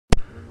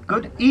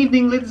Good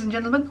evening, ladies and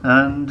gentlemen,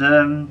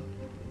 and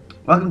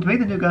welcome to me,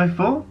 the new guy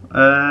for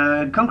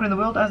conquering the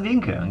world as the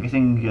Inca. I'm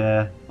getting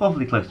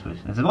awfully close to it.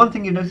 And so one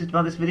thing you've noticed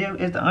about this video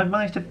is that I've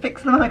managed to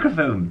fix the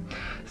microphone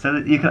so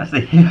that you can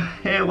actually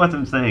hear what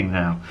I'm saying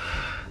now.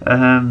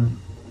 I'm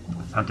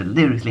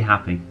deliriously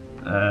happy.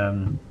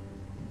 I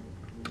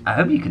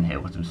hope you can hear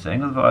what I'm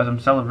saying, otherwise I'm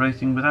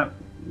celebrating without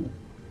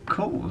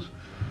cause.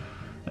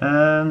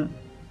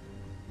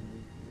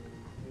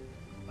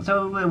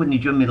 So when you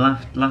joined me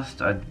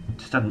last, I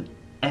just had an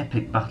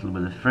epic battle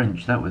with the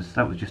French. That was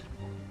just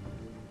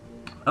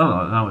that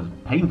was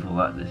painful.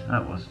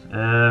 That was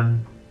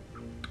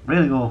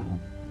really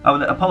awful.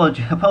 Oh,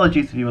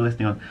 apologies if you were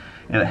listening on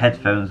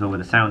headphones or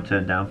with the sound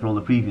turned down for all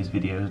the previous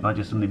videos. I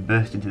just suddenly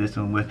burst into this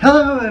one with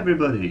 "Hello,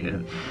 everybody."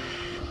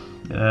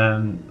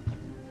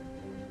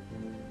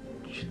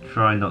 Should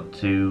try not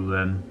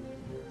to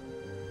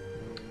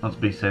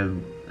be so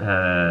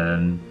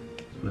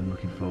that's what I'm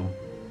looking for.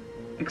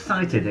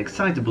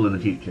 Excitable in the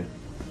future.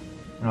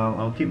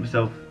 I'll keep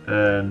myself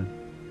with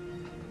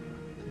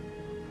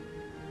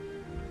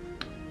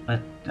a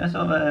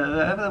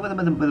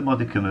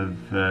modicum of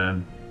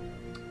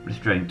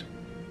restraint.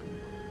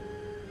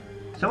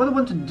 So what I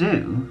want to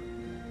do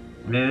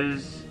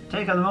is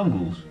take out the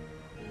Mongols.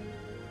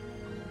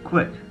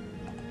 Quick.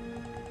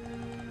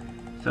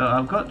 So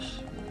I've got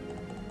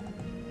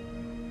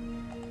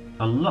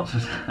a lot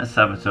of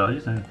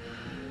sabotage. So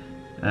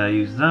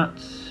use that.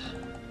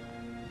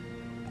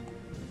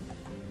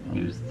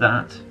 Use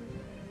that.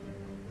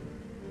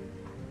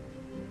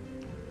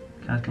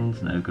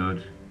 Cattle's no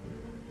good.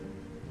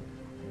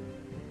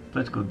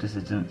 Political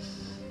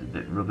dissidents, a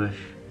bit rubbish.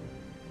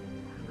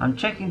 I'm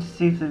checking to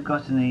see if they've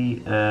got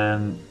any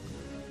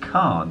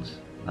cards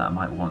that I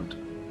might want.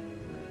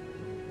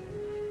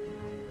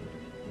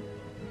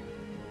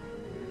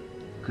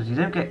 Because you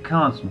don't get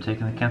cards from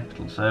taking the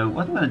capital. So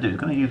what I'm going to do is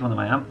going to use one of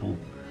my ample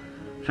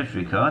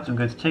treasury cards. I'm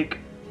going to take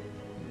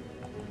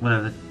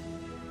whatever the...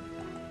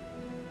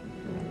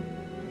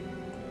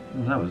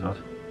 Oh, that was odd.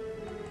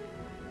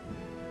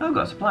 Oh, I've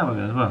got a supply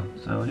wagon as well,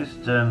 so I'll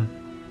just, or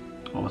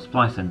a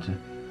supply centre.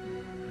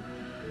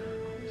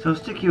 So I'll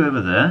stick you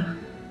over there.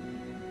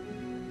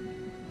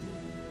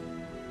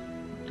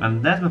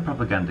 And there's my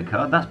propaganda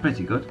card, that's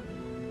pretty good.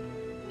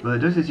 What it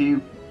does is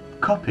you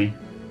copy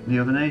the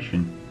other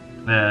nation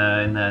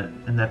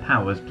in their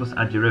powers, plus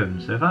add your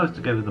own. So if I was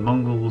to go with the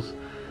Mongols,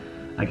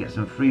 I get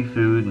some free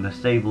food and a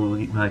stable,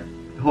 my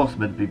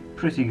horsemen would be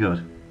pretty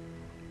good.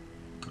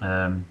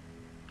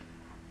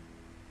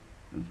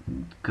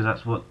 Because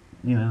that's what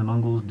the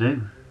Mongols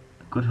do.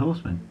 Good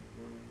horsemen.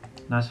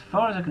 Now, as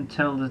far as I can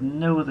tell, there's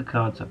no other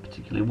cards I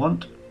particularly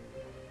want.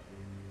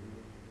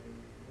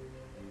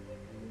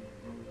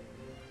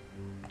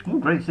 Oh,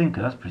 great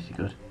thinker. That's pretty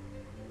good.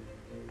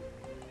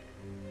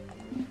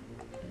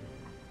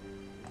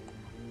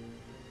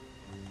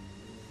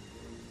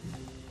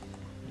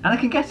 And I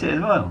can get it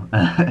as well.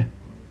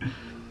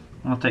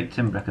 I'll take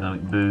timber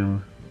economic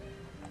boom.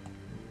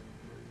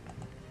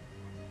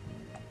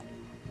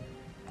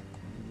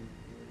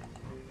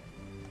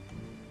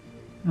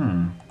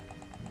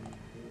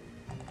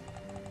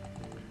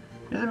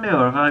 Is it me,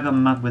 or have I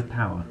gone mad with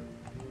power?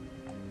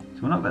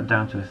 So we'll knock that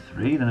down to a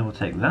 3, then I will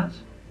take that.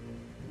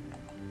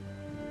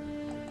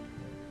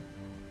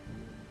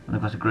 And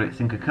I've got a Great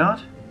Thinker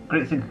card.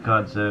 Great Thinker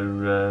cards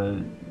are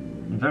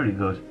very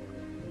good.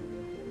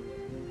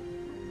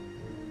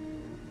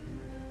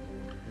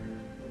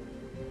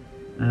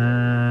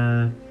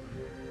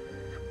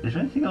 Is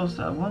there anything else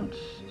that I want?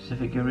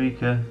 Civic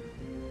Eureka.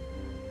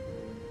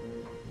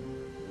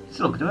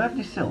 Silk, do I have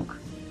any silk?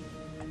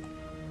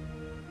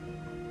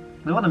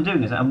 Well, what I'm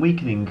doing is I'm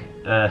weakening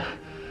the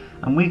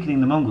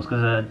Mongols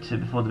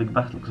before the big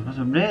battle. Because what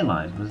I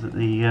realised was that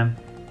the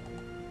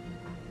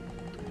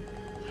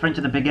French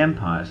are the big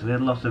empire, so they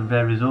had lots of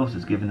rare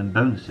resources giving them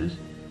bonuses.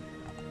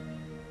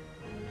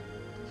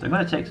 So I'm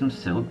going to take some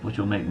silk, which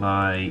will make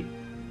my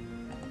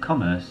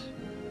commerce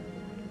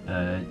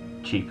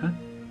cheaper.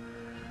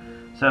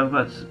 So I've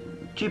got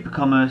cheaper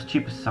commerce,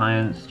 cheaper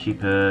science,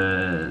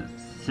 cheaper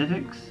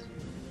civics,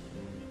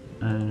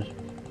 and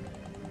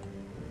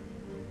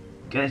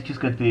yeah, it's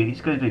going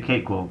to be a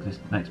cakewalk. This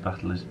next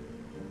battle is.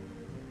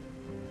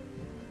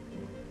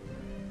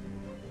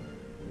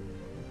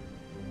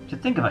 To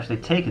think of actually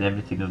taking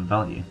everything of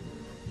value.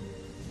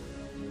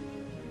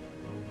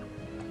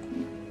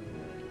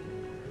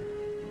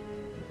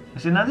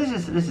 So now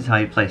this is how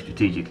you play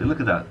strategically. Look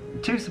at that.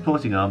 2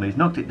 supporting armies,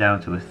 knocked it down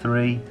to a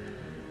 3.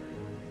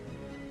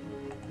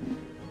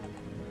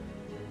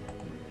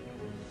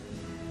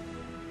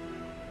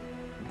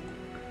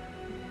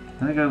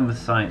 I'm going to go with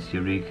Science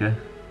Eureka.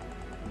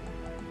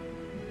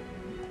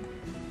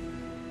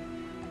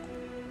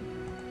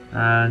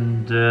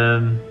 And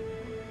I'm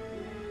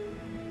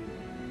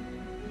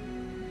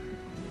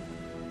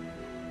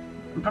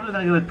probably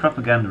going to go with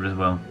Propaganda as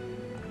well,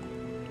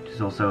 which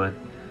is also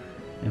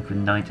in for a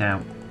night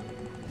out.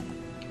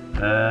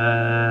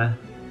 I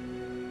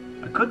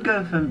could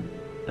go for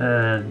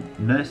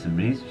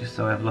mercenaries, just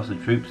so I have lots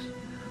of troops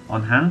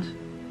on hand.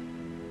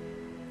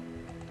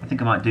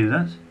 think I might do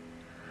that.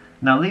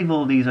 Now leave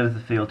all these other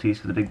fealties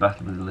for the big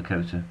battle with the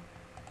Lakota,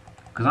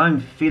 because I'm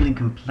feeling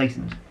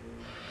complacent.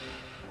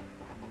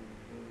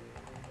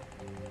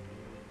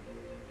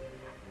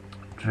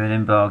 Trade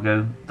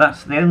embargo.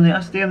 That's the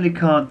only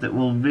card that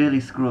will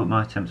really screw up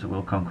my attempts at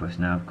world conquest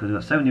now, because I've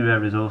got so many rare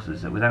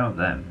resources that without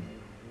them,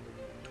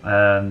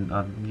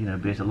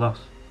 I'd be at a loss.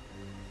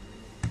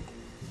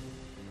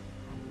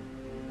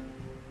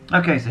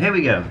 Okay, so here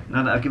we go.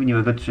 Now that I've given you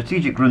a good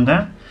strategic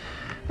rundown,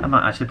 I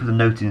might actually put a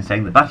note in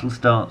saying the battle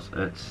starts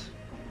at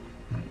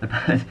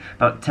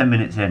about 10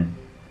 minutes in.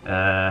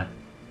 Because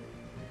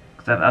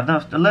I've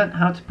now learned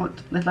how to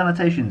put little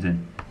annotations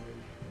in.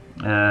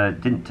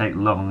 Didn't take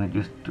long, it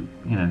just took,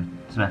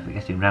 some effort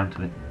getting round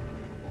to it.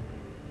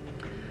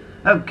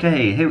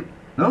 Okay, here.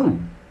 Oh!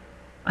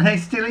 And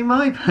he's stealing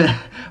my.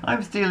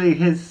 I'm stealing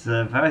his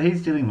power,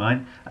 he's stealing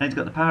mine, and he's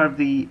got the power of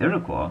the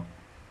Iroquois.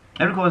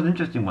 Iroquois is an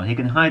interesting one. He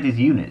can hide his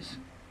units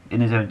in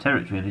his own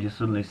territory and they just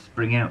suddenly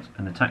spring out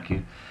and attack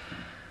you.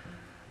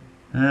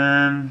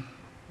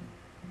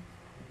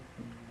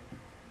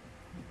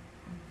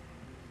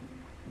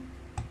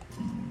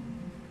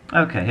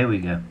 Okay, here we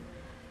go.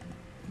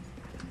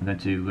 I'm going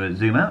to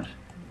zoom out.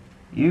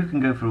 You can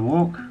go for a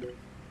walk.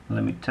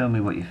 Tell me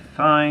what you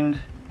find.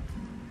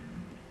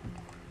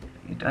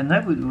 I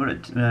know we're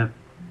at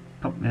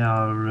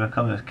our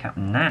commerce cap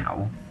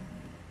now,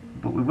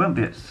 but we won't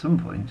be at some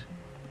point.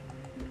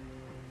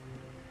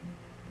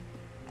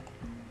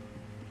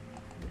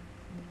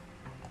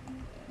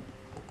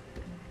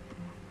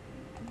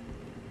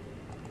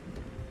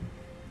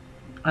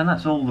 And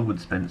that's all the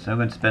wood spent, so I'm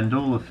going to spend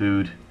all the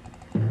food.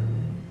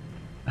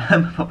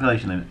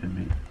 Population limit's been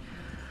reached.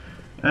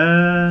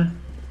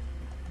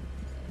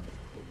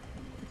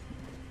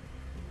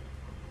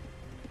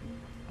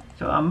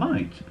 So I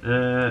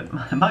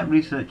might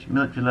research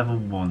military level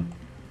 1.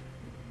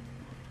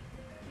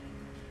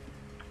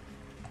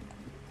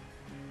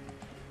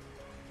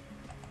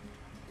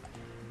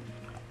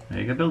 There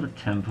you go, build a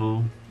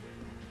temple.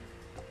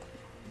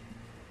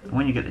 And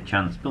when you get the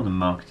chance, build a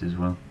market as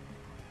well.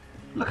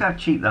 Look how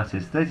cheap that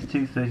is,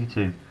 32. That's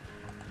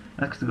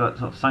because they've got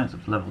sort of science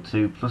up to level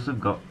 2, plus they've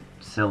got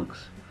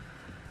silks.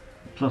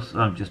 Plus,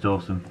 I'm just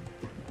awesome.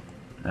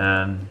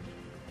 Try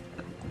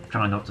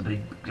not to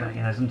be,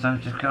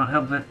 sometimes just can't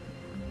help it.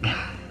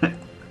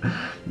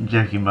 I'm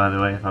joking, by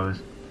the way, if I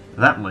was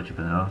that much of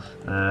an arse.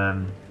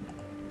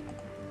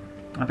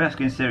 I'd be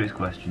asking serious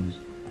questions.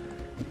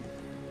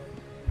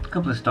 A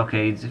couple of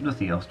stockades, if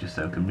nothing else, just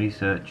so I can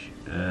research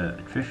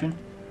attrition.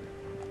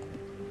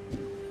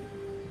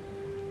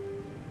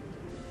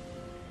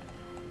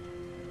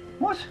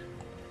 What?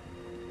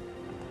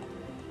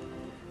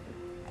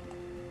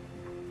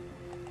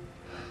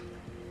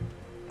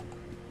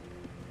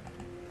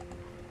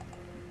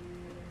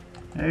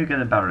 You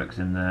get a barracks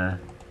in there,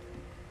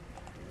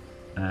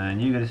 and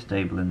you get a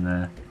stable in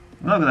there.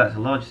 Look at that, it's a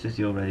large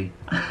city already.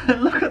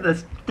 Look at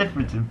this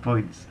difference in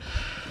points.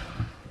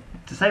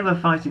 To say we're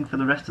fighting for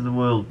the rest of the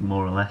world,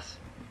 more or less,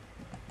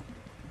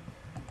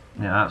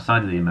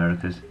 outside of the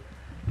Americas,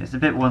 it's a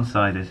bit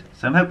one-sided.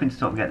 So I'm hoping to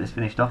sort of get this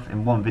finished off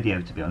in one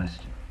video, to be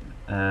honest.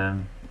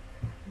 The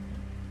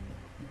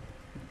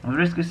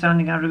risk of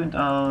sounding arrogant,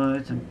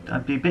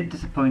 I'd be a bit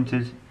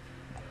disappointed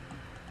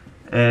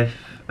if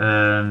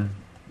it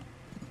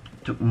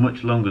took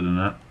much longer than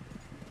that.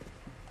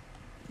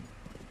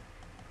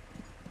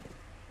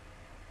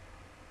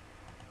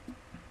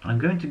 I'm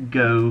going to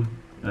go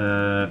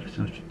for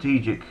some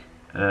strategic.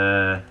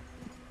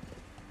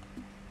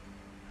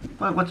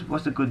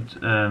 What's a good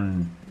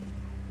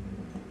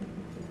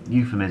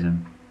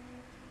euphemism?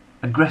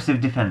 Aggressive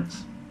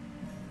defense.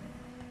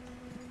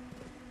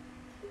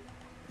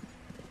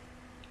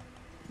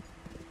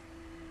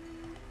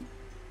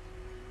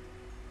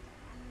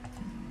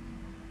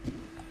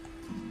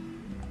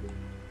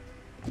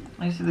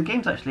 You see, the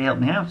game's actually helped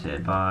me out here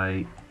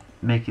by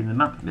making the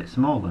map a bit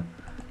smaller.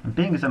 And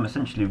being as I'm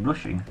essentially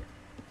rushing...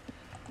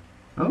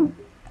 Oh!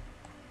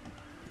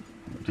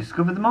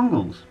 Discovered the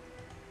Mongols!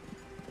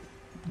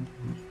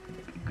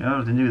 I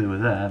already knew they were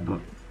there,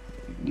 but...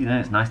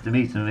 it's nice to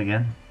meet them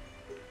again.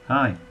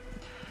 Hi.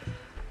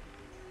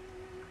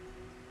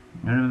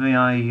 Remember me,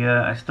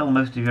 I stole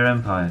most of your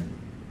empire.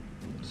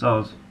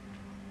 Soz.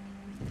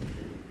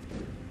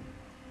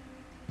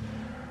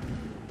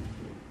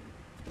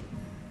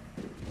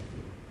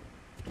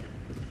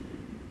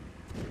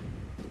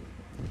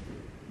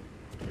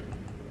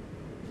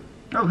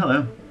 Oh,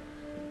 hello.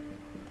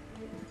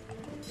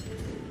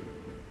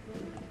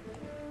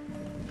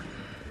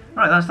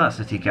 Right, that's that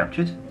city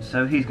captured.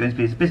 So he's going to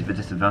be a bit of a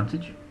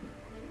disadvantage.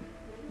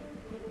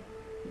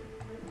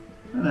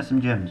 And there's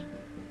some gems.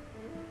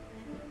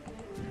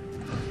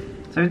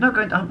 So he's not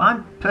going to...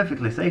 I'm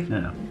perfectly safe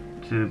now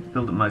to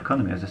build up my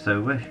economy as I so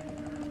wish.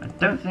 I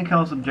don't think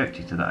I'll subject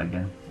you to that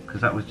again,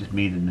 because that was just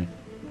mean of me.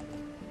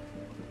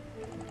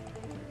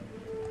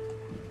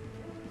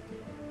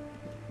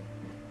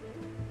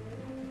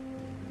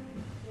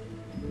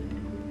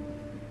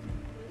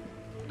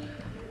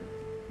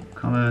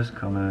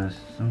 Commerce,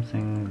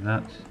 something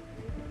that...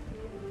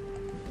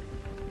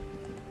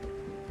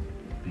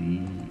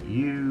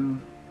 U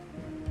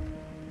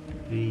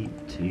V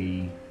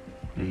T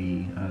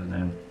B. I don't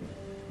know.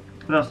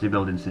 What else do you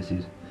build in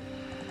cities?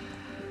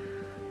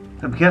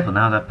 But be careful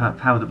now that I've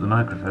powered up the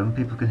microphone.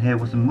 People can hear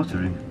what I'm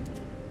muttering.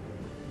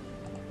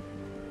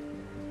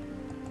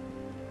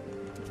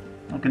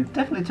 I can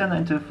definitely turn that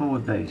into a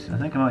forward base. I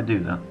think I might do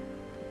that.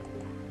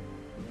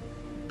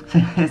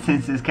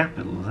 Since it's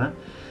capitals, huh?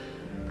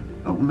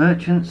 Oh,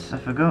 merchants, I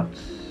forgot.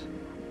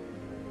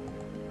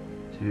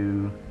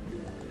 2,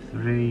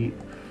 3,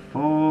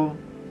 4.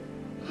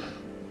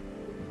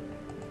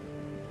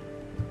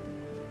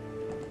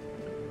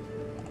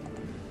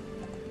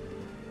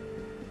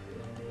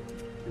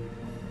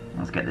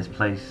 Let's get this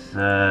place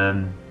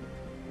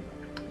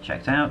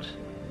checked out.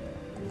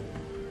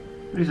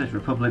 Research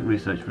Republic,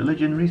 research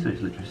religion,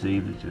 research literacy,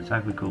 research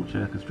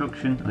agriculture,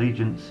 construction,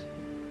 allegiance,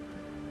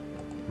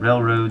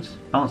 railroads,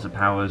 balance of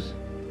powers.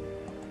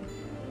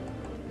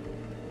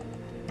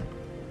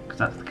 Because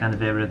that's the kind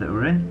of area that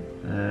we're in.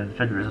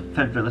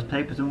 Federalist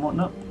papers and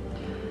whatnot.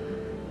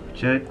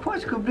 Which are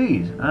quite a good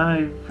read.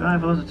 I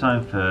have a lot of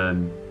time for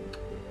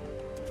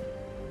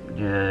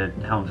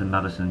Hamilton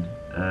Madison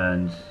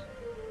and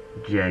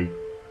Jay.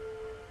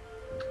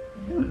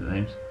 Who are the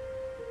names?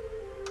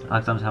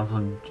 Alexander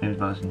Hamilton, James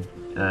Madison,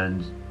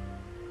 and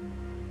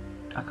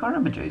I can't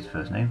remember Jay's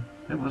first name.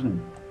 It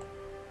wasn't.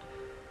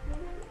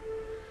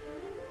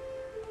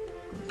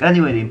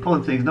 Anyway, the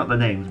important thing is not the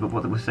names, but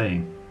what they were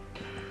saying.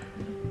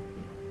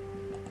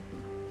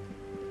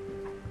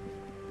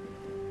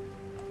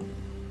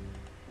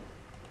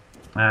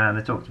 And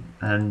they talked,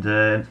 and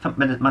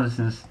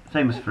Madison's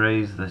famous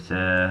phrase that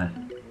a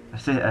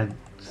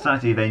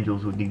society of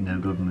angels would need no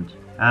government,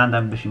 and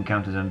ambition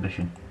counters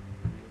ambition,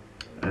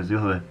 as the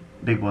other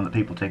big one that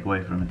people take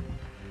away from it.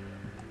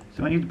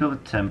 So I need to build a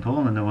temple,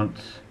 and I want.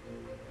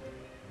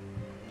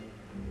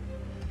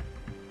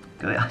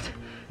 It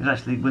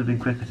actually would have been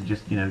quicker to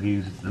just,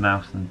 use the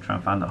mouse and try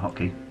and find that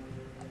hotkey.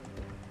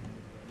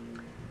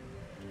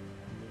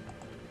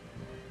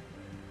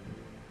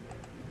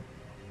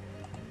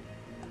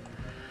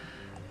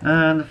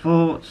 And the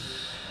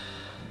forts.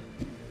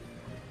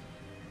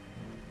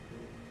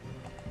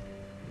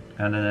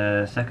 And then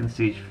a second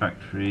siege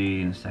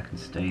factory and a second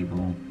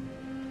stable.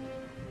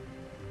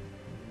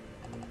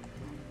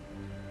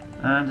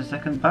 And a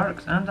second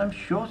barracks, and I'm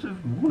short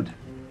of wood.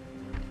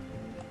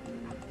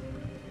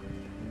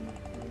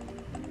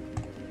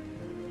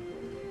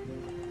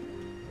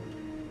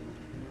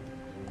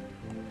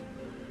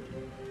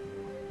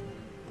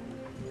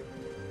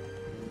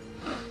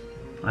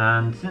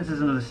 And since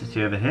there's another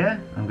city over here,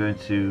 I'm going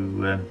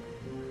to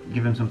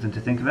give him something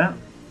to think about.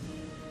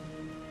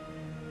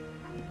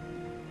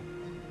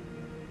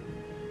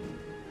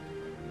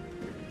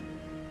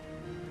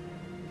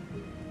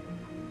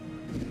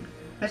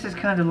 This is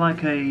kind of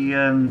like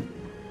a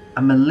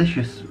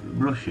malicious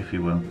rush, if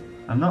you will.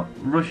 I'm not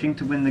rushing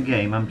to win the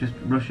game, I'm just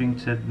rushing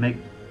to make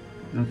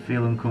them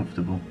feel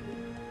uncomfortable.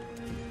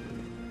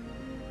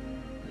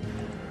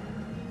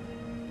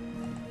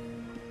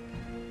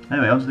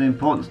 Anyway, on to the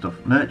important stuff.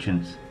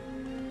 Merchants.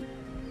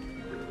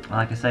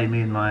 Like I say, me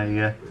and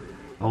my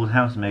old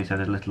housemate had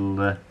a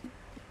little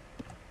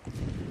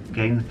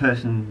game.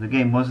 The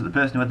game was that the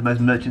person who had the most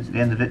merchants at the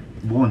end of it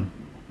won.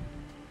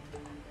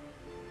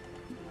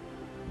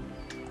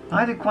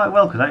 I did quite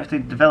well because I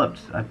actually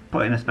I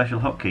put in a special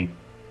hotkey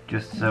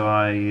just so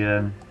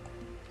I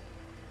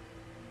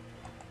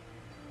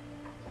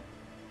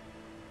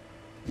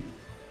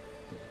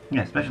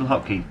special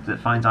hotkey that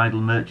finds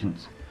idle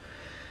merchants.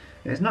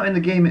 It's not in the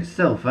game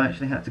itself, I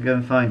actually had to go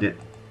and find it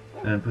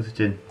and put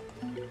it in.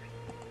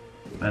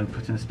 And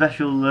put in a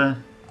special look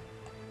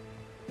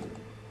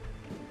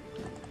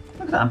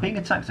at that, I'm being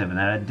attacked over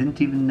there, I didn't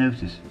even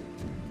notice.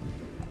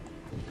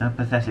 How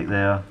pathetic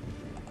they are.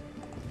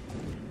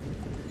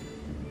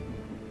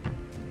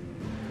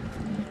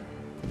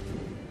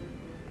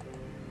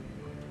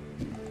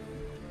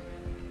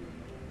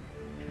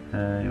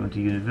 You want a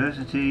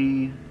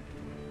university.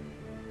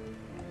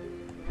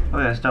 Oh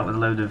yeah, start with a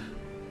load of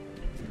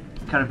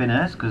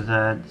carabiners, because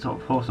they're sort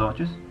of horse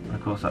archers. And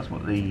of course that's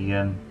what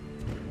the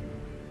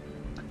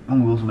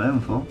Mongols are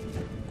known for.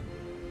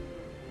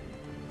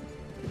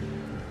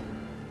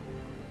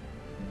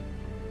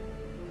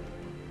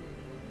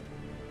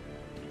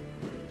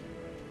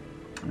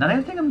 Now the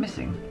only thing I'm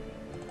missing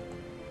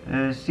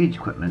is siege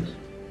equipment.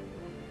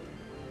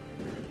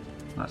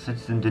 That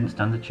citizen didn't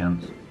stand a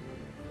chance.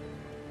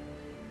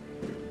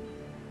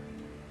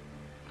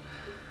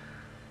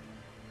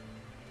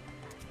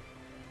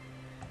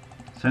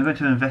 So I'm going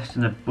to invest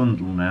in a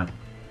bundle now.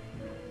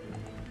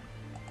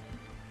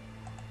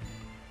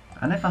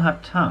 And if I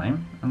have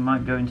time, I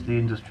might go into the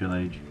industrial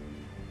age.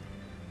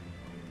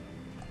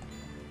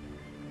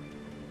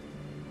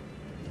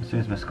 As soon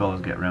as my scholars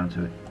get around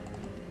to it.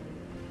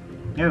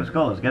 Yo,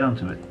 scholars, get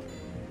onto it.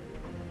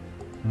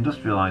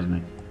 Industrialise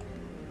me.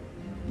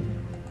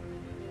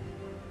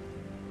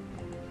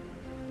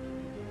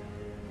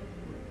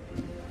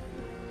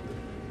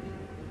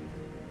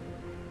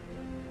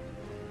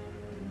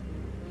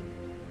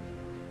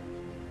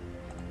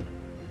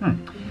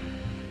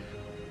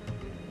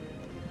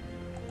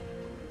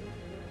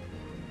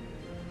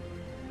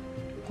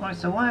 Right,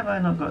 so why have I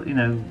not got, you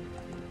know,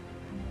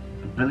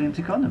 a brilliant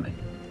economy?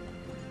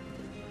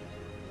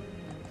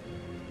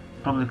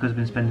 Probably because I've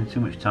been spending too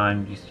much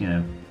time just, you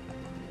know,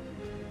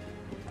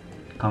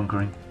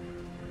 conquering.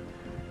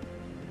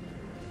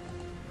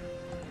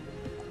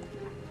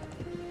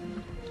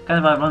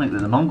 Kind of ironic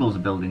that the Mongols are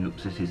building up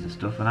cities and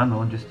stuff, and I'm the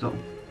one just sort of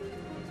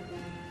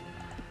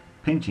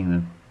pinching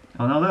them.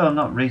 And although I'm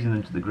not raising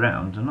them to the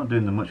ground, I'm not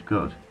doing them much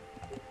good.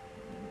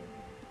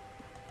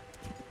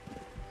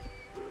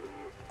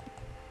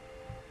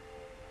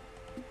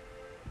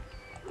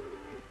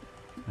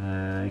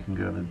 You can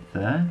go over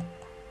there.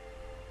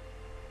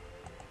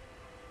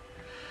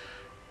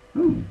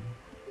 Ooh.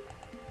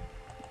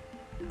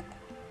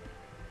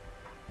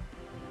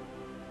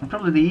 And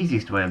probably the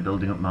easiest way of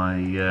building up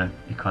my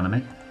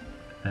economy,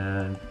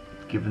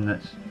 given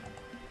that,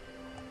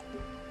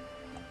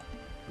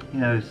 you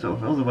know, sort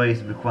of other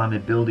ways require me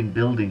building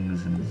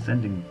buildings and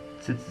sending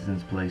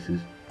citizens places.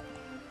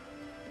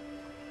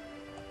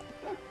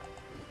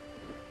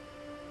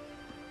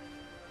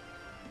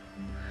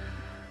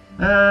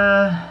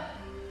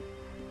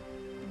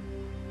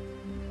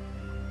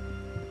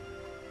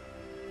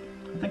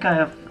 I think I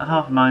have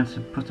half a mind to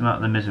put them out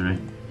of their misery.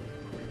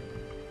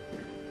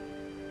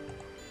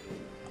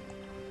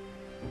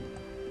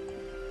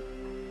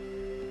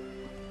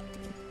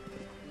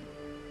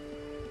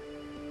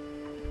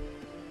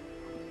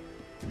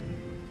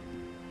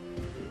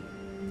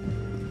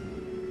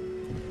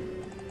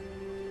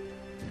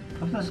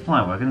 Of the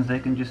supply wagons, they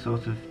can just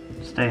sort of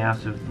stay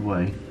out of the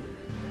way.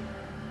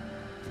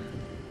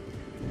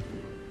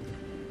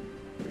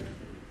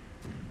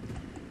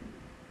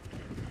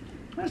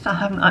 Notice I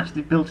haven't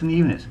actually built any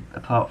units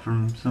apart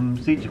from some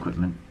siege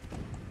equipment.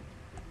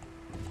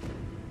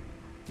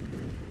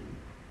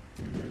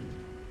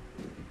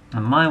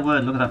 And my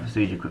word, look at that for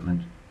siege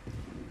equipment.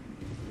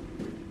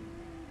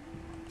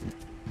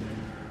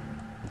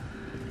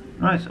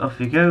 Right, off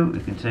you go. We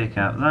can take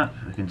out that.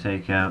 We can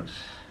take out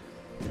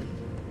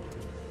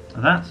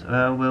that.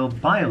 We'll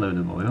buy a load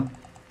of oil,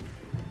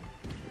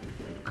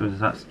 because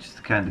that's just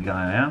the kind of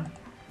guy I am.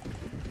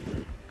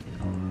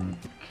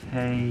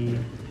 Okay.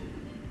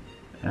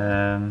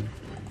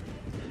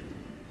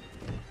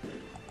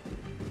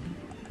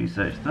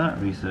 Research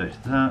that, research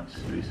that,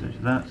 research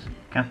that.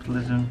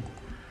 Capitalism.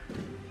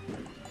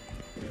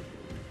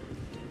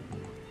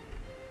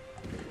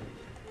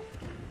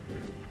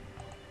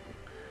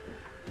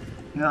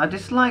 You know, I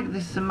dislike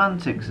the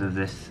semantics of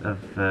this, of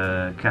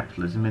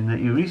capitalism, in that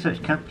you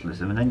research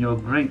capitalism and then your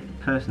great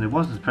person who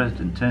was as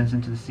president turns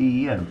into the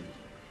CEO.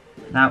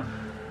 Now,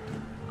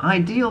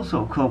 ideal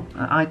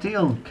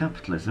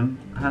capitalism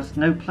has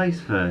no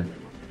place for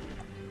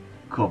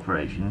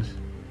corporations,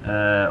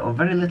 or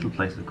very little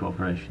place for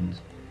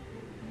corporations,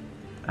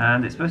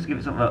 and it's supposed to give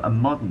it sort of a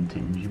modern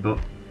tinge, but,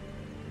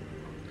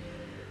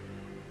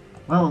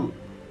 well,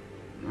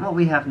 what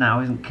we have now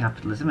isn't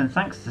capitalism, and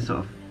thanks to sort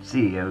of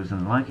CEOs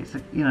and the like, it's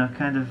a, you know,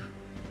 kind of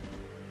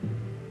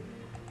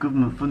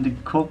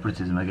government-funded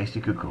corporatism, I guess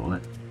you could call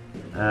it.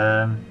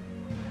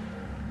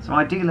 So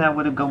ideally I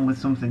would have gone with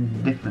something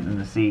different than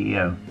the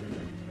CEO.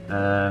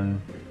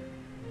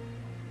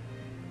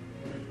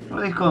 What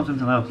do they call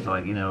something else,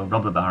 like, you know,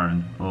 robber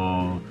baron,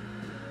 or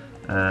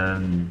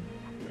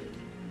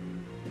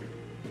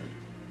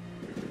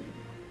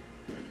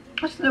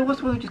actually no,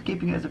 what's the way of just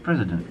keeping it as a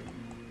president?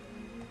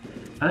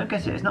 I don't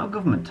get it. It's not a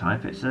government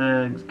type. It's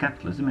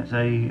capitalism. It's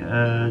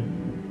a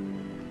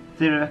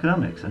theory of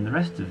economics, and the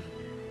rest of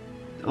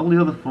all the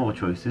other four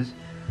choices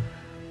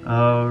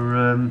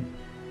are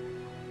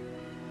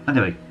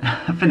anyway.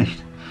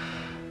 Finished.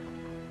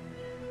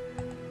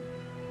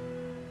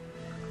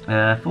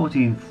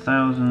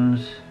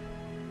 14,000.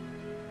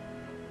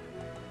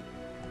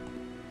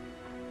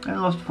 I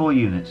lost 4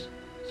 units.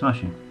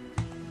 Smashing.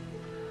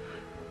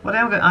 Well,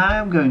 I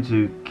am going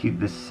to keep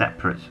this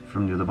separate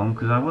from the other one,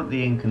 because I want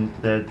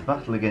the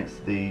battle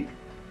against the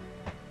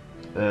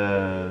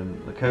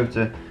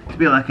Lakota to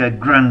be like a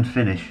grand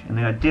finish, and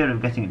the idea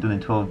of getting it done in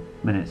 12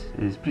 minutes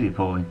is pretty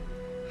appalling.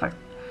 In fact,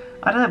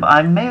 I don't know, but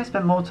I may have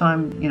spent more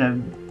time, you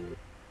know,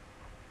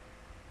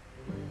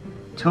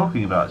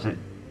 talking about it.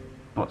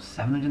 What,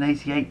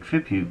 788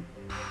 tribute?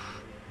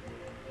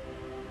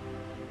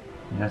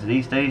 United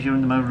East Asia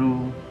under my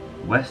rule,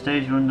 West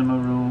Asia under my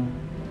rule.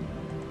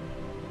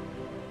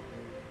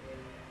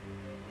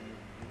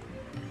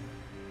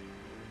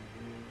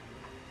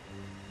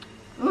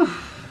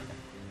 Oof.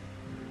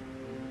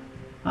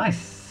 I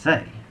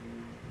say,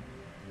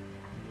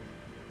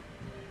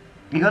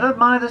 you gotta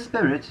admire the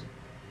spirit.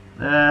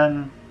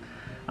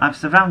 I've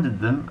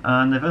surrounded them,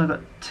 and they've only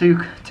got two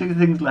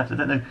things left. I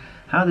don't know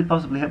how they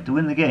possibly hope to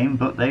win the game,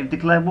 but they've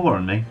declared war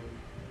on me.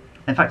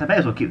 In fact, I may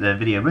as well keep the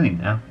video running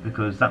now,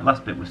 because that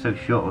last bit was so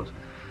short.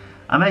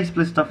 I may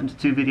split it off into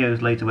 2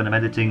 videos later when I'm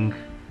editing,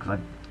 because I,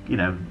 you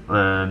know,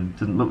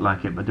 doesn't look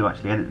like it, but I do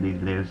actually edit these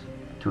videos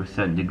to a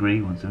certain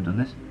degree once I've done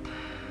this.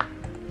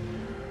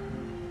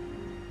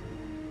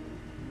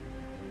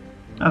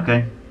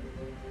 Okay.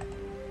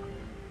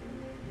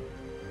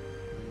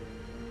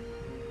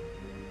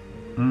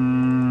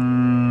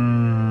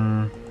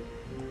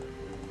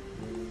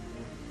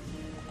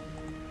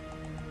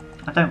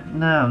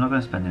 No, I'm not going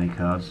to spend any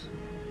cards.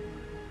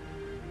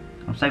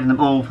 I'm saving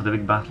them all for the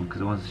big battle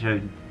because I want to show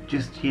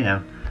just, you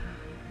know,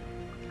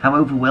 how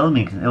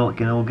overwhelming it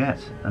can all get.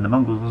 And the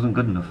Mongols wasn't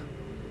good enough.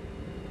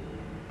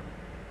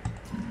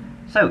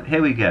 So,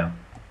 here we go.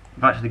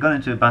 We've actually gone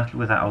into a battle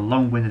without a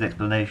long-winded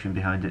explanation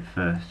behind it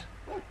first.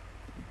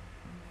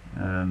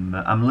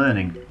 I'm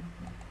learning.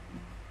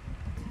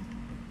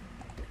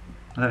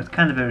 Although it's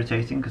kind of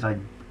irritating because I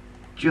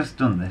just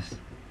done this,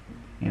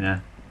 you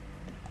know,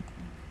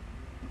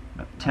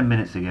 about 10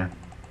 minutes ago.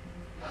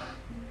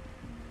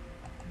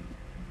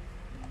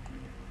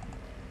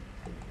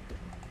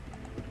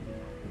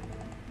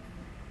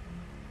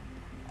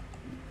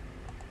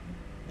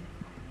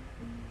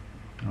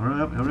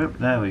 Hurry up,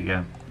 there we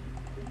go.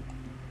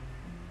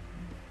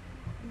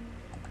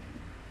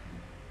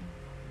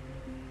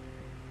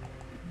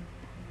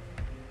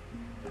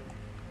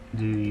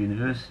 Do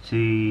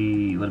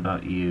university, what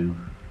about you?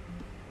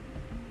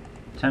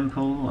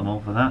 Temple, I'm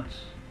all for that.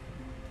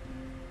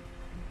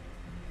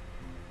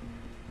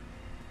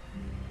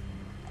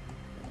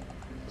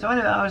 So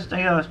anyway, I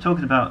was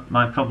talking about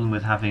my problem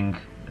with having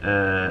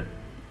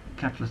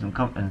capitalism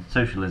and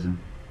socialism.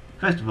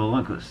 First of all, I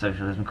won't call it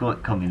socialism, call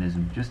it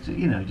communism, just to,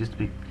 you know, just to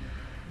be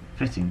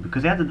fitting.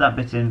 Because they added that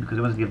bit in because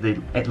they wanted to give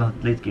the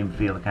later game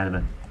feel a kind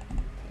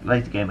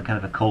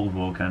of a Cold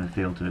War kind of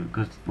feel to it.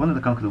 Because one of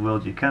the Conquer the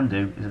Worlds you can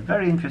do is a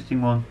very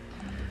interesting one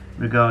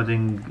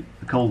regarding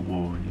the Cold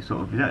War. You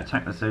don't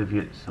attack the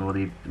Soviets or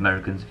the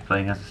Americans if you're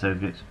playing as the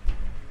Soviets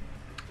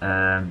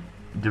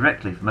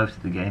directly for most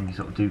of the game. You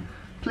sort of do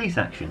police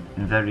action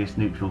in various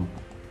neutral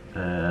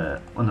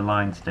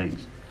unaligned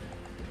states.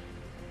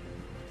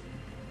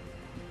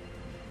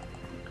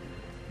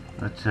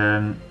 But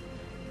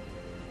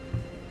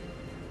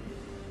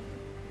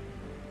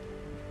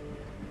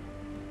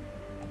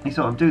you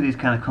sort of do these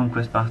kind of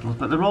conquest battles,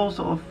 but they're all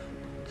sort of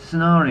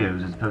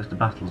scenarios as opposed to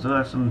battles. So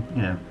there's some,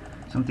 you know,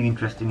 something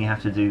interesting you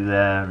have to do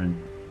there,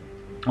 and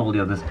all the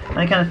others. And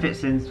it kind of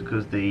fits in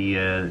because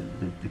the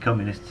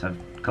communists have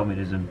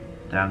communism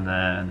down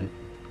there, and the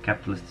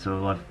capitalists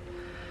all have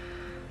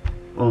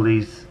all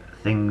these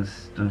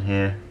things done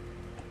here.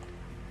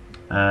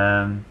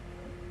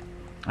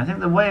 I think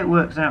the way it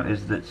works out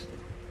is that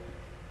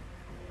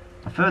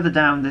further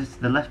down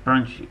the left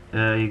branch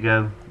you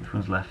go. Which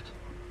one's left?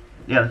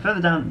 Yeah, the further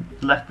down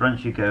the left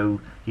branch you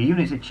go, your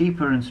units are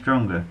cheaper and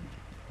stronger.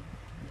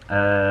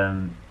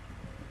 Got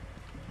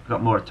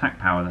more attack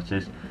power, that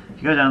is. If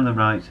you go down the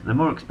right, they're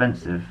more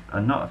expensive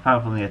and not as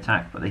powerful in the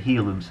attack, but they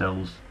heal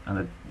themselves and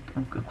they're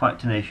quite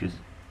tenacious.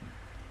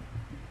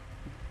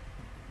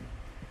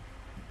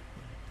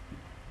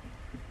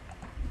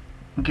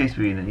 In case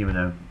we even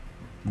know,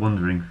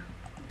 wondering.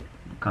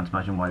 Can't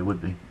imagine why it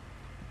would be.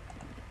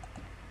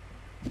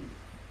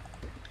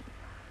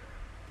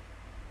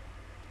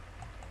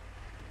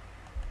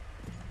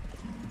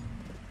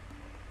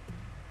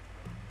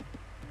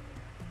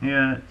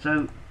 Yeah,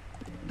 so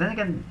then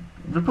again,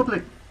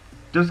 Republic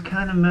does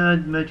kind of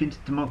merge into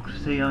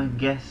democracy, I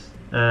guess.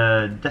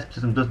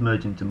 Despotism does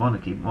merge into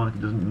monarchy, but monarchy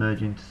doesn't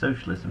merge into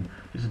socialism,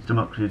 just as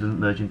democracy doesn't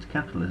merge into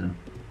capitalism.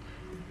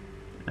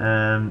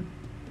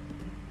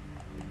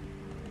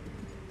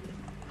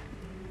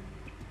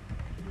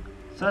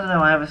 So I don't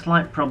know, I have a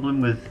slight problem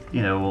with,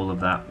 you know, all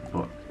of that,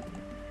 but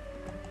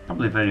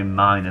probably a very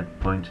minor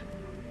point.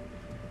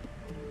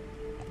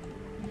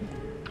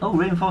 Oh,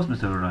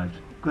 reinforcements have arrived.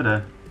 Good,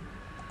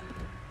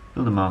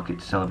 build a market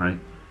to celebrate.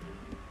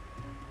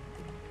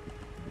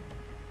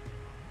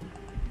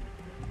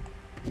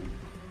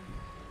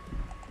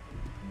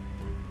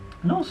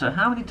 And also,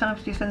 how many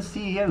times do you send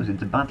CEOs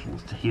into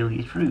battles to heal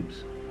your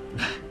troops?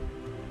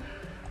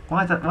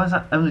 Why is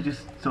that only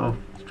just sort of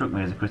struck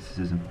me as a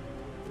criticism?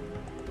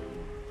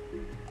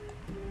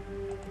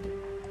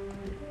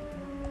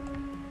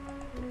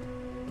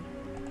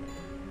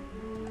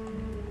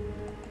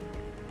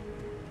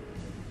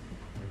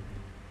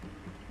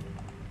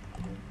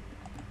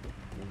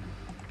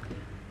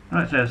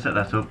 Right, so I've set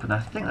that up, and I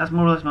think that's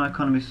more or less my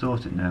economy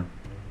sorted now.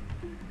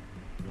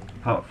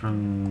 Apart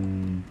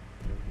from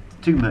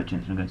 2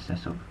 merchants I'm going to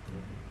set up.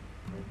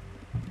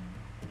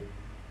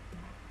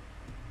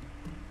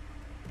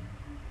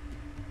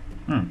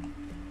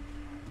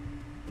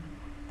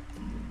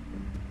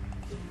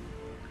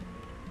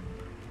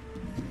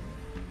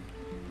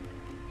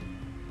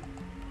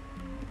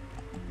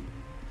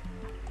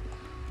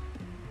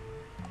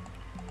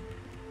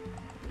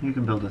 You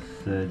can build a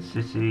 3rd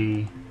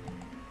city.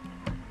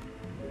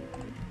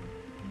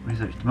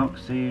 Research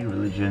democracy,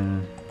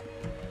 religion.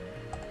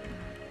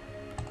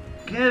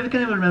 Can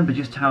anyone remember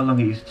just how long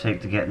it used to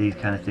take to get these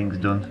kind of things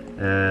done?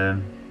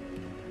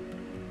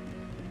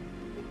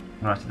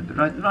 Right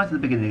at the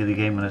beginning of the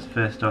game when I was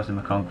first starting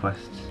my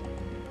conquests,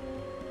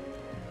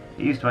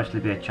 it used to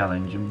actually be a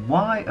challenge. And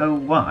why, oh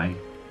why,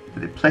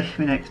 did it place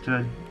me next to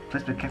a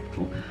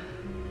capital?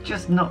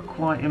 Just not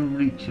quite in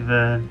reach of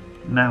a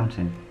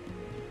mountain.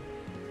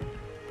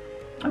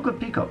 I've got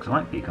peacocks. I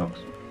like peacocks.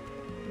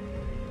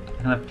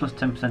 I can have plus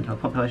 10% to my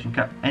population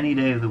cap any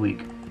day of the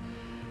week.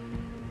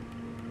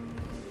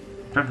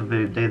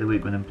 preferably a day of the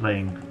week when I'm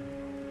playing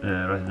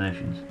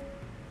Resignations.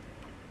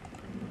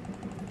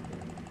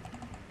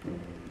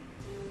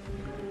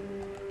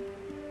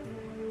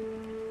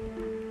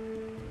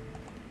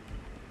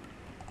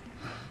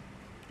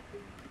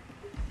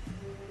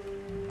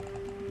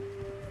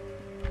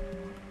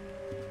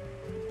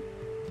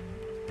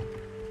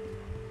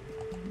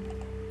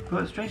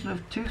 But strangely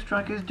enough, Two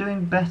Strikers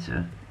doing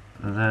better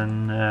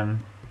than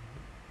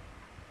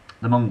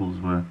the Mongols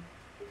were.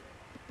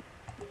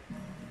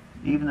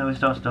 Even though we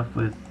started off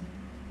with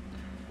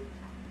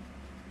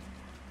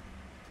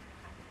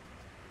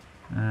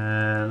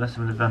less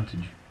of an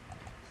advantage.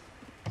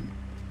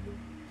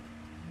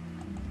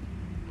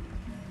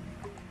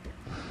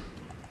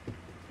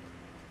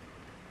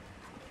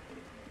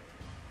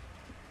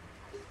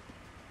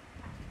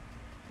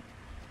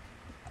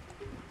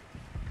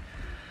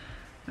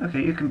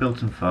 Okay, you can build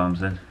some farms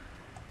then.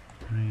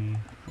 3,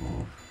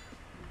 4,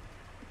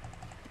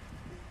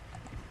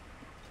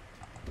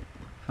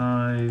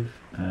 5,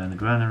 and the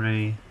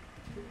granary.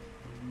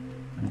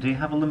 And do you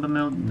have a lumber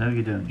mill? No,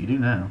 you don't. You do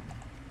now.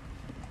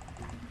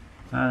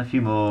 And a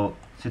few more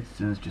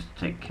citizens just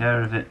to take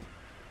care of it.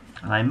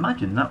 And I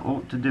imagine that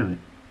ought to do it.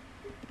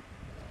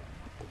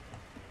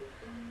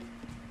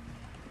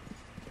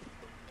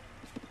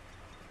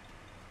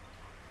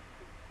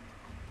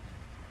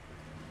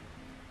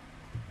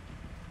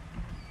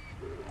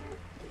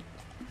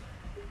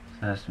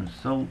 There's some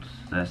salt,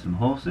 there's some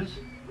horses.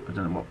 I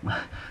don't know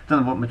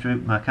what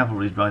my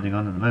cavalry is riding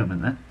on at the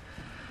moment then.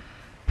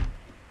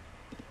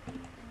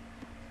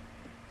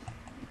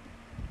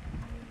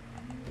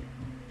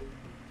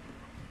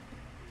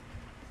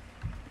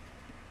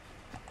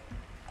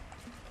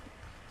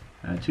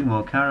 Two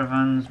more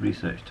caravans,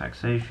 research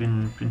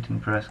taxation, printing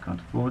press, can't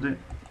afford it.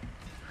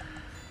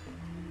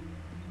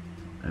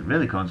 I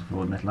really can't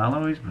afford metal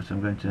alloys, but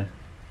I'm going to...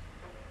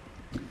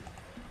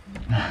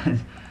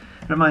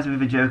 It reminds me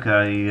of a joke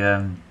I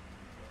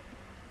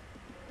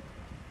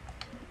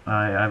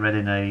read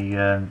in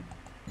a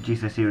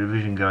GCSE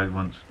revision guide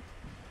once.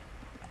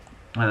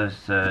 There's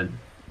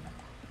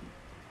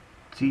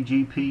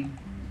CGP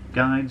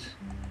guides.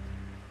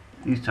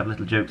 They used to have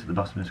little jokes at the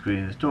bottom of the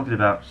screen. It's talking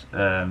about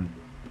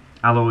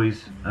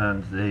alloys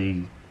and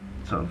the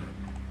sort of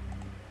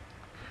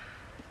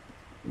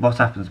what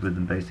happens with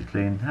them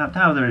basically, and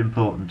how they're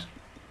important.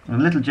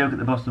 And a little joke at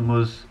the bottom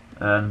was,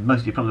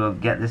 most of you probably won't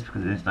get this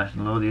because it's an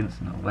international audience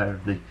and not aware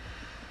of the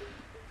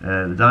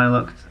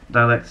dialect,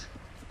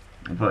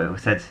 but it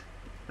was said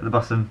at the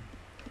bottom,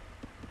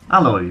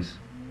 alloys,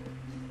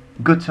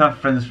 good to have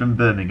friends from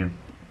Birmingham.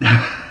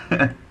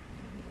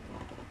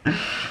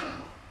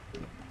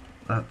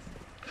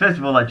 First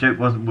of all, that joke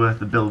wasn't worth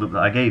the build-up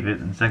that I gave it,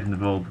 and second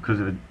of all, because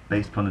it was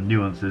based upon the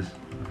nuances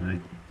of the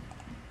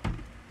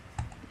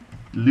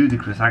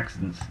ludicrous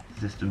accents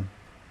system,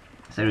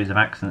 series of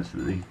accents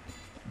that the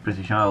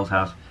British Isles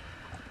has,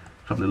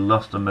 probably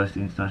lost on most of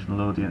the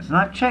international audience. And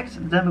I've checked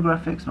the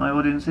demographics, my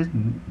audience is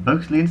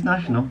mostly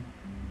international.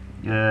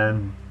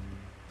 This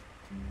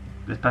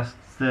past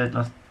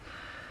last,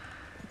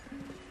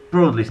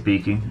 broadly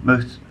speaking,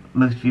 most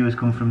viewers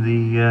come from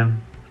the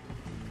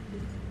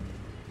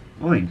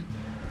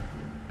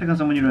pick on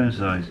someone your own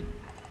size.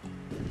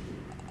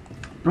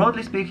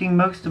 Broadly speaking,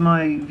 most of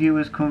my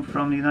viewers come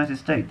from the United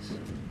States.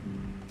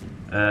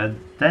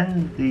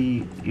 Then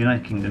the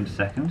United Kingdom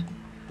second,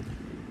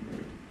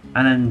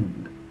 and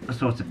then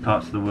assorted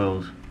parts of the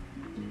world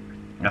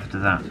after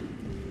that.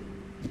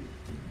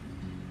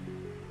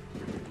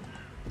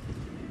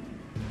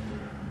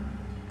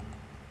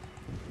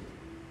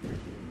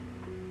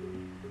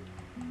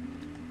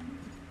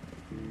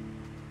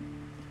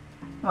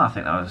 Well, I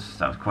think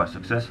that was quite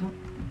successful.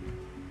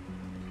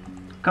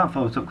 Can't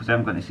follow it up because I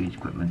haven't got any siege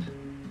equipment.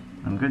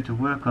 I'm going to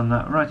work on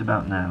that right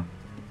about now.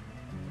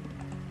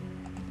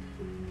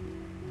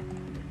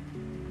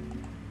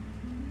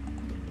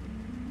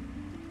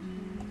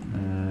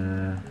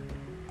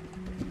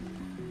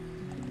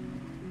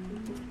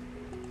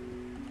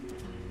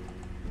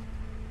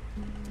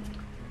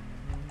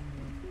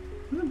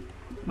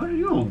 Where are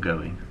you all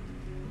going?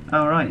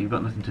 Oh right, you've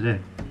got nothing to do.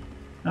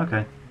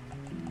 Okay.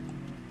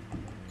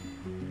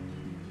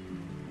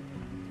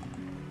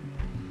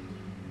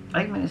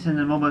 8 minutes in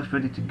and I'm almost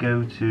ready to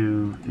go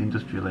to the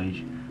Industrial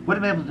Age. Would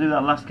have been able to do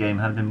that last game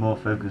had I been more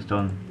focused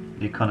on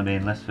the economy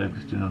and less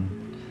focused on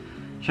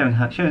showing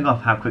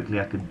off how quickly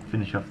I could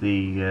finish off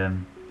the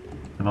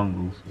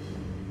Mongols.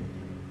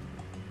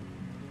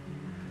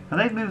 Now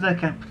they've moved their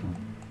capital.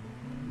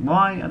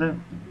 Why? I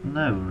don't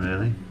know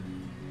really.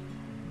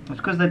 It's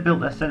because they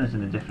built their senate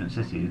in a different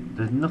city.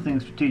 There's nothing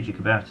strategic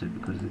about it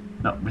because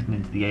it's not written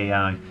into the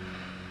AI.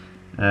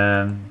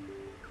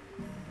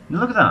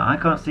 Look at that, I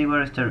can't see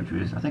where his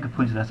territory is. I think I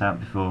pointed that out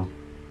before.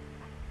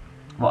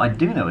 What I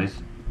do know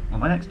is what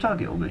my next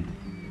target will be.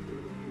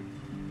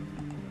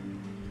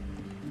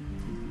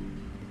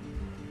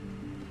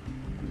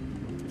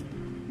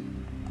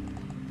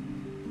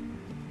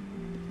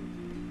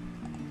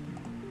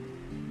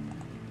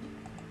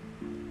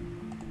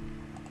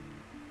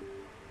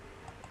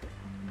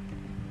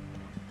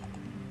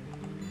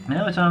 And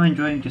over time, I'm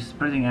enjoying just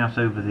spreading out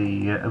over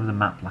the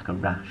map like a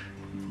rash.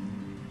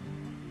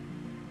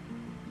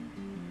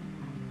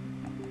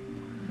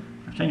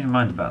 I've changed my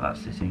mind about that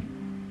city.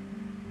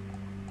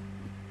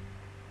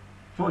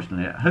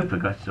 Fortunately, I hope I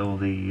got all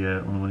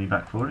the money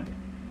back for it.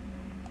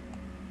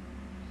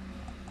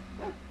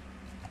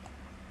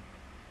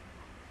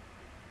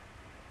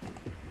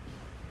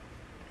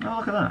 Oh,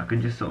 look at that! I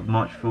can just sort of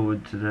march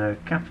forward to the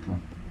capital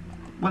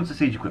once the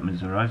siege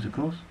equipment arrives, of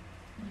course.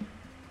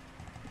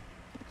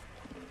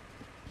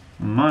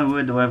 My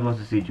word, do I have lots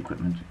of siege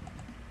equipment?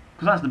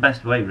 Because that's the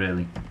best way,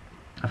 really.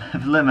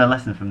 I've learned my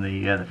lesson from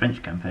the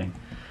French campaign.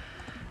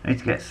 I need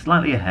to get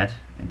slightly ahead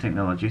in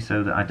technology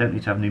so that I don't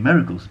need to have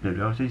numerical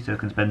superiority, so I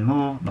can spend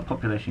more on my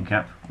population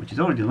cap, which is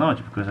already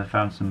larger because I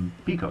found some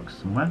peacocks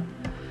somewhere.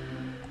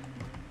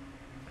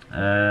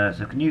 So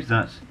I can use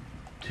that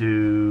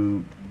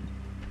to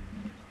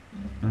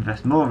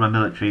invest more of my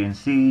military in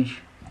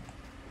siege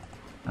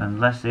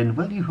and less in,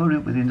 will you hurry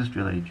up with the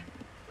industrial age?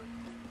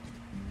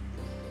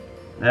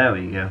 There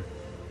we go.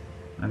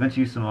 I'm going to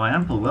use some of my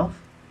ample wealth.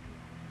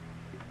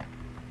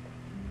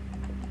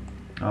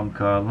 Armed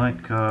car,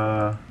 light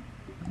car,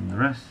 and the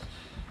rest.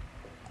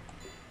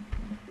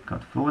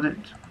 Can't afford it.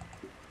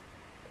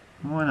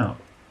 Why not?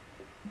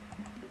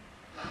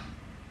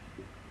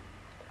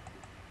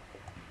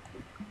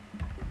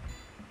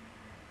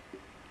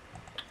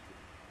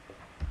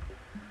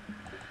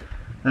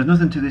 There's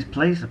nothing to this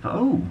place apart.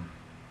 Oh!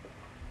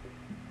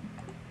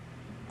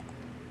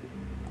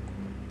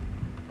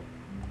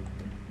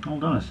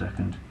 Hold on a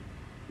second.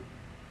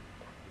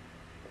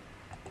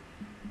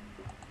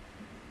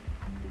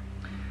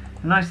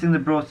 The nice thing they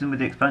brought in with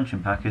the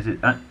expansion pack is it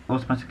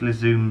automatically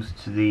zooms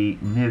to the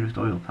nearest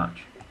oil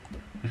patch.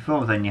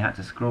 Before then you had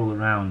to scroll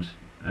around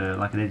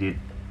like an idiot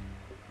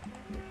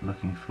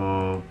looking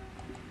for...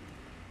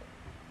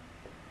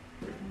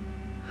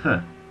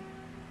 Huh.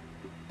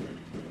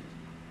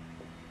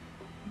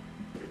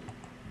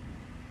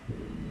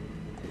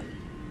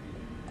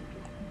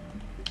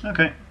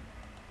 Okay.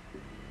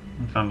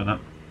 I'm fine with that.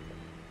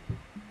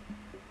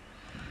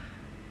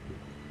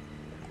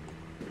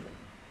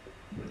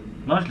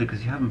 Largely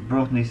because you haven't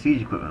brought any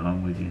siege equipment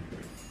along with you.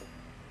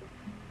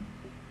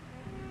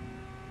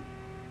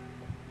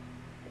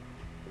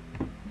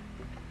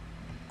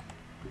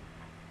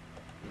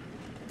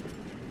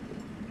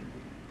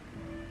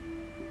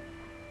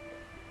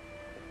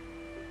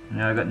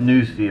 Now I've got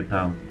news for you,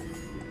 pal.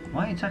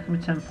 Why are you attacking my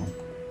temple?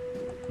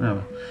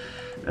 Oh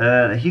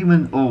well. The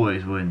human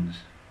always wins.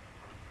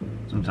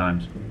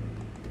 Sometimes.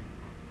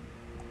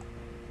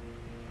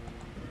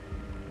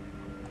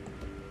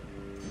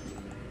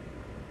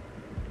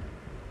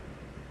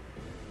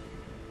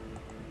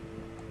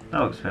 That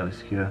looks fairly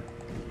secure.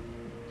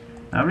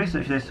 Now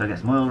research this so I get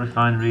some oil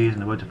refineries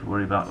and I won't have to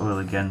worry about oil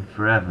again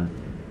forever.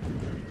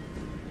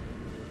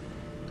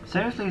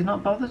 Seriously, he's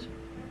not bothered?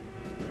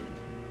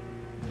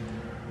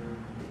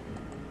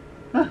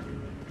 Huh.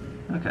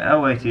 Okay,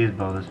 oh wait, he is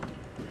bothered.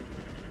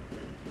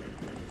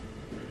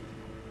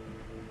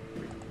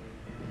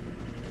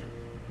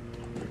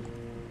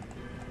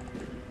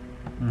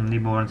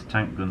 Need more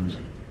anti-tank guns.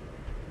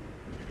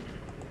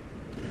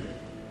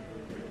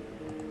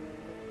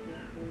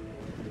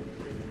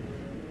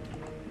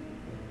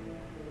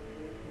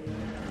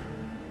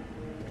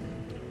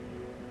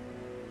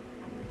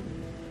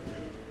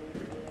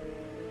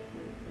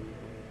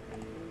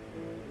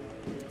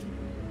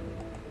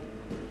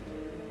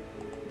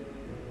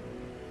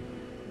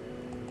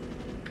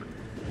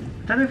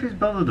 I don't know if he's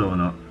bothered or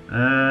not.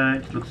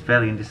 It just looks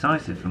fairly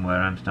indecisive from where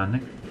I'm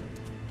standing.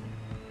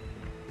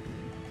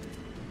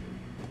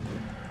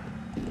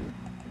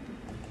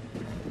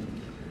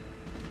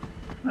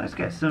 Let's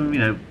get some,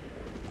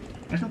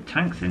 get some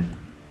tanks in.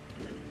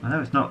 I know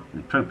it's not the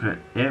appropriate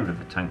era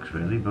for tanks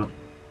really, but...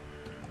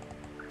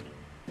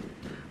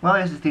 Well,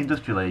 yes, it's the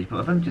industrial age, but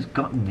I've only just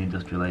gotten the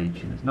industrial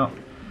age, and it's not...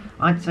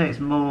 I'd say it's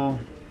more...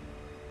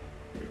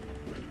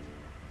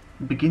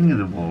 beginning of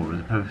the war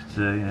as opposed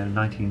to,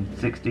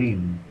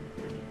 1916,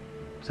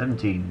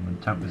 17, when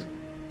tank was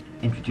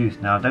introduced.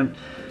 Now, don't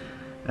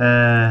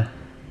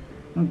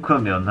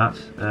quote me on that.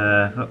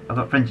 I've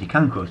got friends you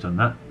can quote on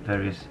that,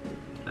 various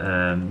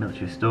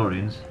military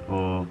historians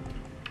or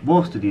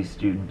war studies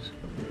students.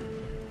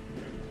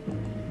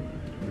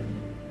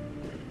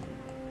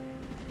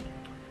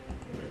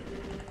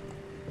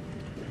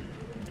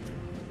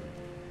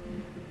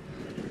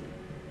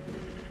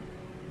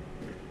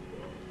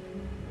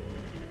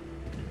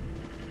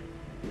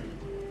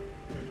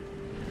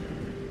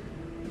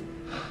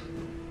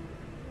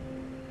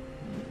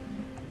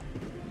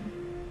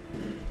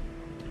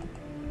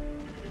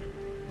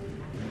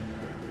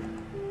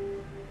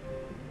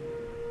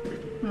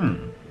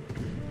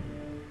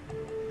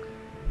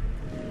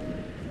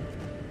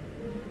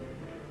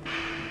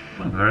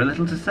 Well, very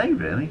little to say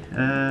really.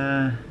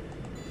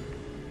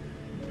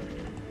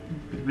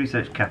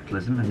 Research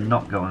capitalism and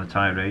not go on a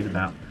tirade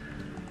about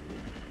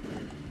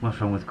what's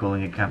wrong with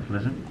calling it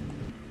capitalism.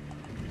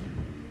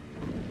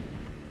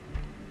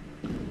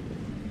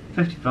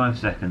 55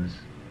 seconds.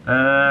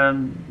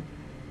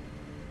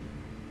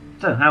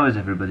 So, how is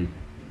everybody?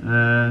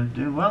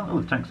 Doing well? Oh,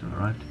 the tanks have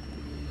arrived.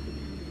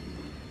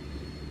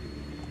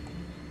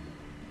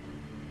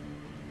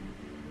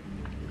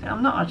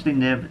 I'm not actually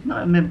near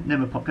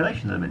my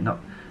population limit,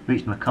 not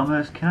reached my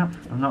commerce cap.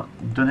 I've not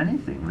done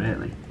anything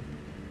really.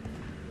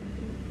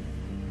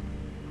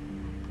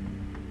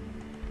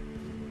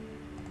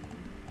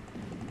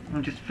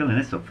 I'm just filling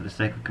this up for the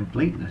sake of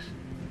completeness.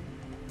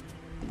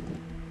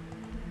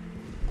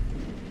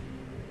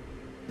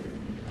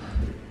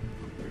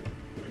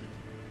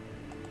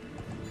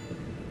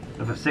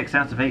 I've got 6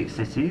 out of 8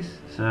 cities,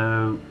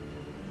 so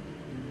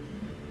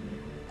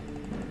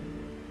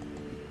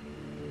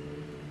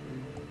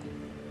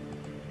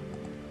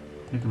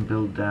you can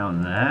build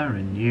down there,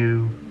 and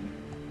you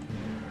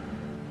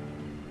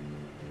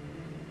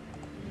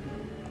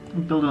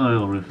build an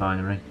oil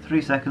refinery. 3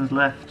 seconds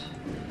left.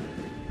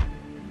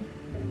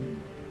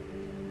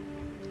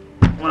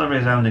 Well, a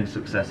resounding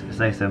success, if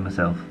I say so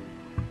myself.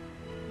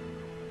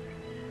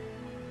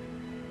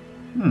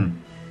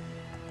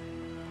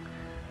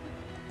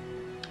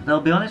 I'll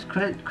be honest,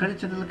 credit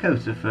to the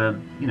Lakota for,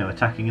 you know,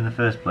 attacking in the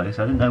first place.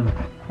 I didn't know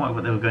quite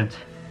what they were going to...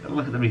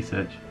 Look at the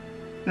research.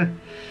 I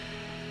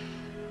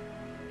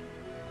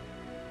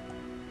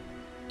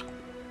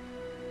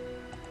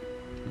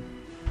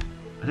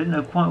didn't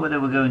know quite what they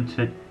were going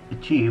to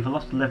achieve. I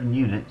lost 11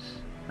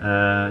 units. They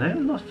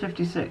only lost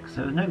 56, so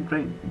there was no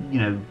great, you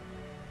know,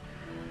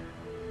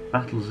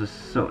 battles as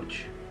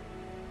such.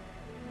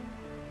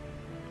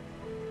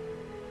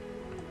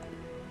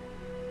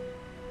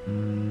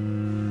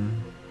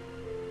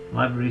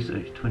 Live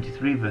research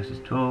 23 versus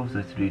 12,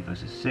 33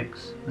 versus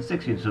 6, and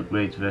 6 units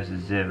upgrades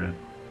versus 0.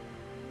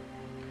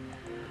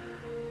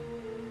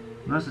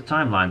 And that's the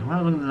timeline.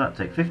 How long does that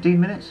take? 15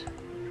 minutes?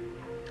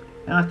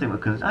 And I think we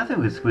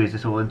could squeeze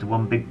this all into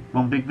one big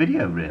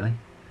video, really.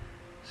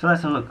 So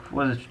let's have a look.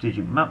 What does a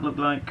strategic map look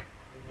like?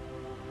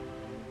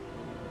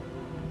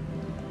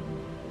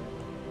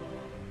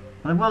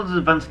 Well, the world has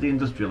advanced to the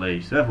industrial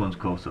age, so everyone's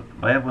caught up.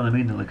 By everyone, I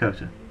mean the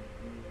Lakota.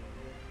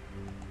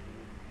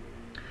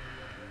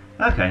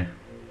 Okay,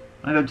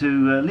 I'm going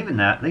to leave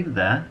it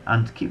there,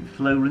 and to keep the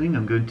flow running,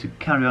 I'm going to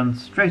carry on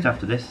straight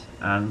after this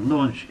and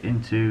launch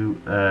into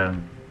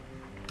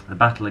the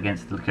battle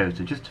against the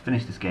Lakota, just to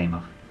finish this game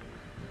off.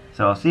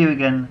 So I'll see you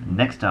again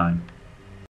next time.